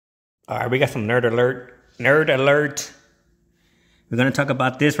All right, we got some nerd alert. Nerd alert. We're going to talk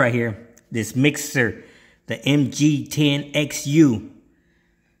about this right here. This mixer, the MG10XU.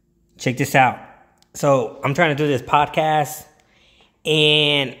 Check this out. So I'm trying to do this podcast,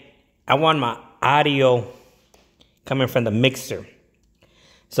 and I want my audio coming from the mixer.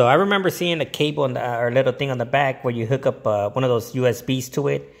 So I remember seeing a cable or little thing on the back where you hook up one of those USBs to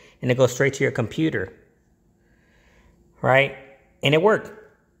it, and it goes straight to your computer. Right? And it worked.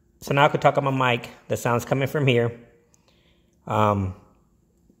 So now I could talk on my mic. The sound's coming from here. But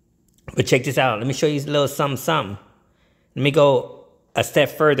check this out. Let me show you a little something. Let me go a step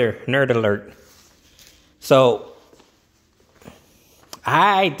further. Nerd alert. So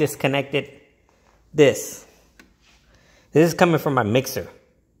I disconnected this. This is coming from my mixer.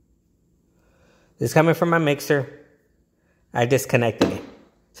 This is coming from my mixer. I disconnected it.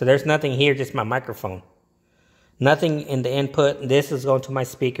 So there's nothing here, just my microphone. Nothing in the input. This is going to my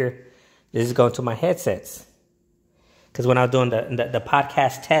speaker. This is going to my headsets. Because when I was doing the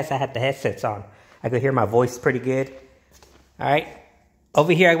podcast test, I had the headsets on. I could hear my voice pretty good. All right.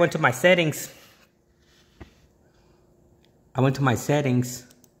 Over here, I went to my settings.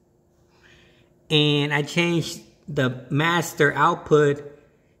 And I changed the master output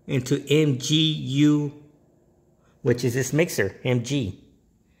into MGU, which is this mixer, MG.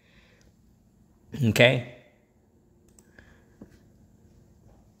 Okay.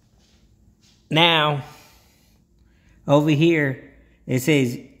 Now, over here, it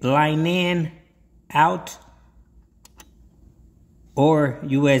says line in, out, or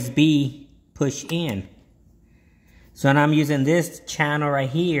USB push in. So now I'm using this channel right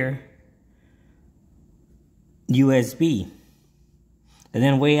here, USB. And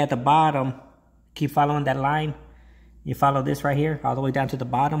then way at the bottom, keep following that line. You follow this right here, all the way down to the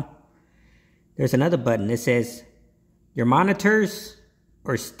bottom. There's another button. It says your monitors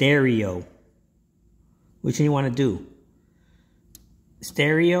or stereo. Which one you want to do?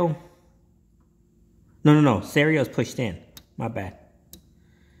 Stereo? No. Stereo is pushed in. My bad.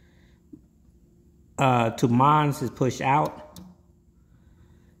 To mons is pushed out.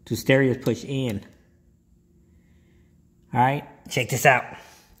 To stereo is pushed in. Alright, check this out.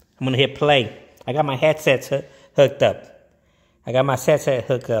 I'm going to hit play. I got my headsets hooked up.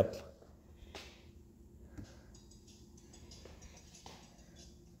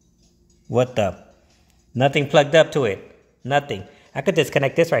 What the? Nothing plugged up to it. Nothing. I could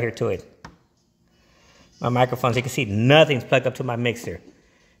disconnect this right here to it. My microphones, you can see nothing's plugged up to my mixer.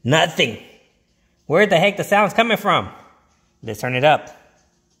 Nothing. Where the heck the sound's coming from? Let's turn it up.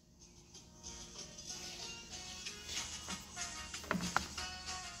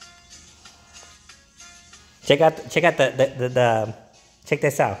 Check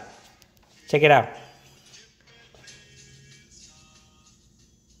this out. Check it out.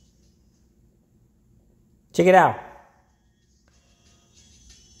 Check it out.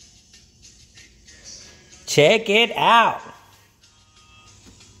 Check it out.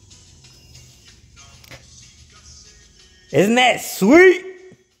 Isn't that sweet?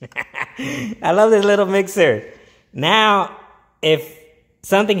 I love this little mixer. Now, if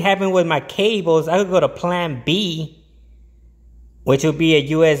something happened with my cables, I could go to plan B, which would be a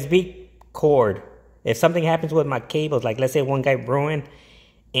USB cord. If something happens with my cables, like let's say one guy ruined,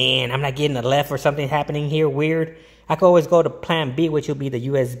 and I'm not getting a left or something happening here weird, I can always go to plan B, which will be the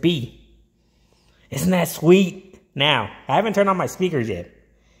USB. Isn't that sweet? Now, I haven't turned on my speakers yet.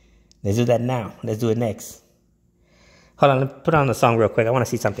 Let's do that now. Let's do it next. Hold on, let me put on the song real quick. I want to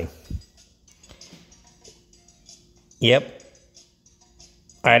see something. Yep.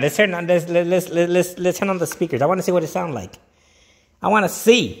 All right, let's turn on let's turn on the speakers. I want to see what it sounds like. I want to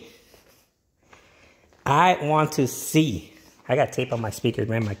see. I got tape on my speakers,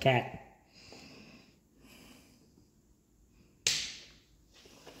 man, my cat.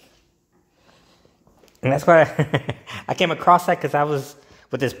 And that's why I came across that because I was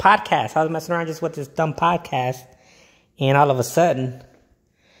with this podcast. I was messing around just with this dumb podcast. And all of a sudden,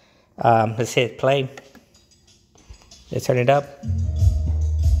 let's hit play. Let's turn it up.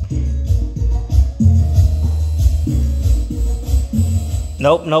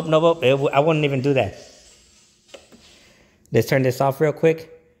 Nope. I wouldn't even do that. Let's turn this off real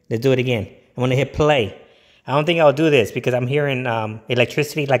quick. Let's do it again. I'm going to hit play. I don't think I'll do this because I'm hearing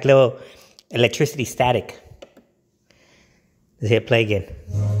electricity, like little electricity static. Let's hit play again.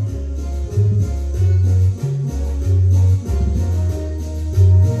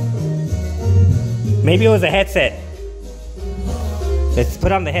 Maybe it was a headset. Let's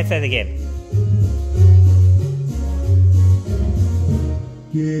put on the headset again.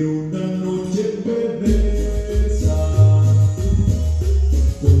 Quiero una noche perversa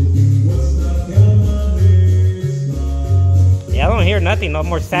contigo nothing, no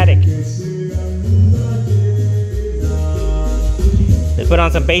more static. Let's put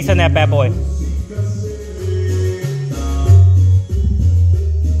on some bass on that bad boy.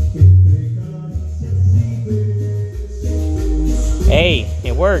 Hey,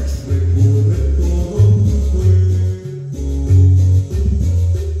 it works.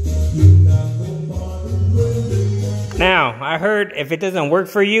 Now, I heard if it doesn't work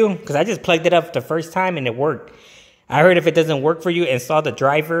for you, because I just plugged it up the first time and it worked. I heard if it doesn't work for you, install the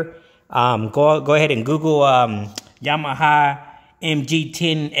driver. Go ahead and Google Yamaha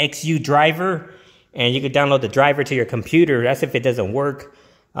MG10XU driver, and you can download the driver to your computer. That's if it doesn't work.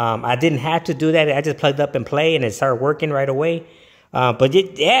 I didn't have to do that. I just plugged up and play, and it started working right away. But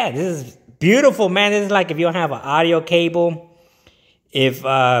yeah, this is beautiful, man. This is like if you don't have an audio cable, if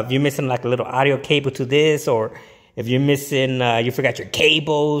you're missing like a little audio cable to this, or if you're missing, you forgot your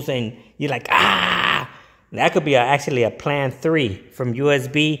cables and you're like, that could be actually a plan 3 from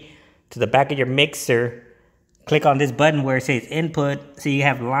USB to the back of your mixer. Click on this button where it says input. So you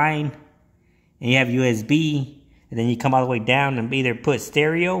have line and you have USB, and then you come all the way down and either put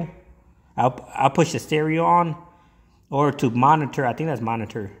stereo. I'll push the stereo on, or to monitor. I think that's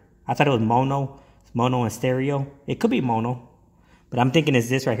monitor. I thought it was mono. It's mono and stereo. It could be mono, but I'm thinking it's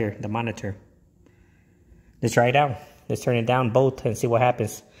this right here, the monitor. Let's try it out. Let's turn it down both and see what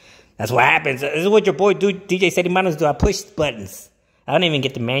happens. That's what happens. This is what your boy DJ Steady Manos do. I push buttons. I don't even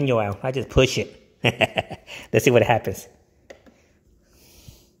get the manual out. I just push it. Let's see what happens.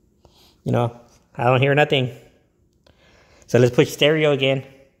 You know, I don't hear nothing. So let's push stereo again.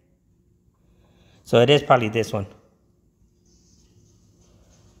 So it is probably this one.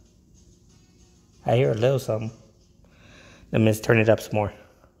 I hear a little something. Let me just turn it up some more.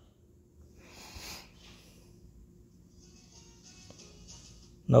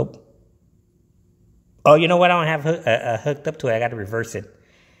 Nope. Oh, you know what? I don't have hooked up to it. I got to reverse it.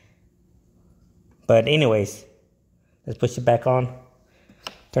 But anyways, let's push it back on.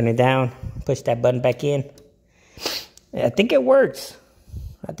 Turn it down. Push that button back in. I think it works.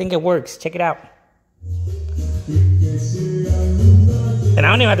 I think it works. Check it out. And I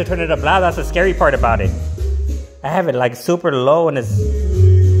don't even have to turn it up loud. That's the scary part about it. I have it like super low, and it's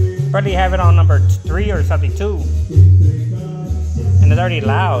probably have it on number 3 or something too. And it's already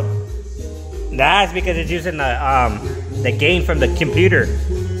loud. That's because it's using the gain from the computer.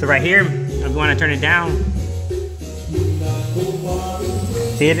 So right here, if you want to turn it down,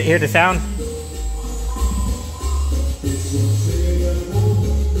 see, hear the sound?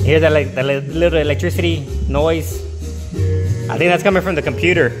 Hear that, like the little electricity noise? I think that's coming from the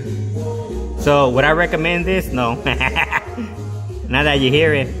computer. So would I recommend this? No. Now that you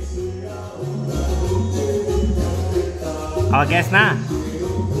hear it. I guess not.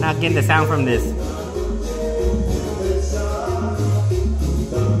 Not getting the sound from this.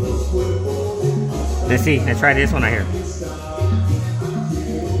 Let's see. Let's try this one right here.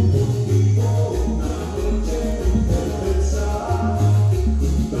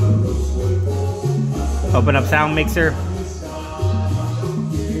 Open up sound mixer.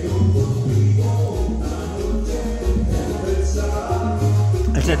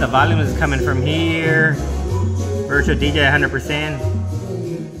 It says the volume is coming from here. Virtual DJ 100%.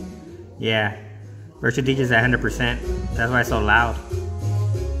 Yeah, Virtual DJ is at 100%. That's why it's so loud.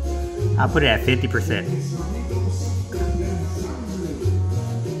 I'll put it at 50%.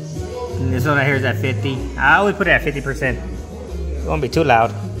 And this one right here is at 50. I always put it at 50%. It won't be too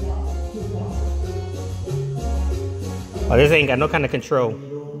loud. Oh, this ain't got no kind of control.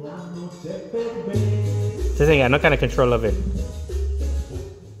 This ain't got no kind of control of it.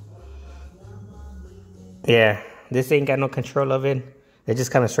 Yeah, this ain't got no control of it. It's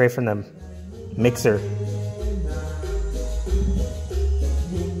just coming straight from the mixer.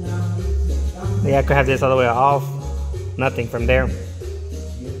 Yeah, I could have this all the way off. Nothing from there.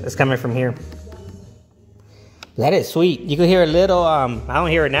 It's coming from here. That is sweet. You can hear a little, I don't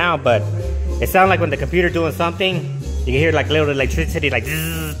hear it now, but it sounds like when the computer doing something, you can hear like a little electricity, like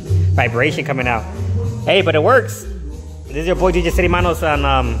zzz, vibration coming out. Hey, but it works. This is your boy DJ Steady Manos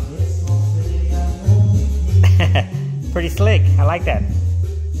on, pretty slick. I like that.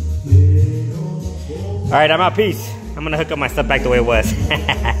 Alright, I'm out. Peace. I'm gonna hook up my stuff back the way it was.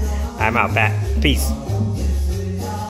 I'm out. Peace.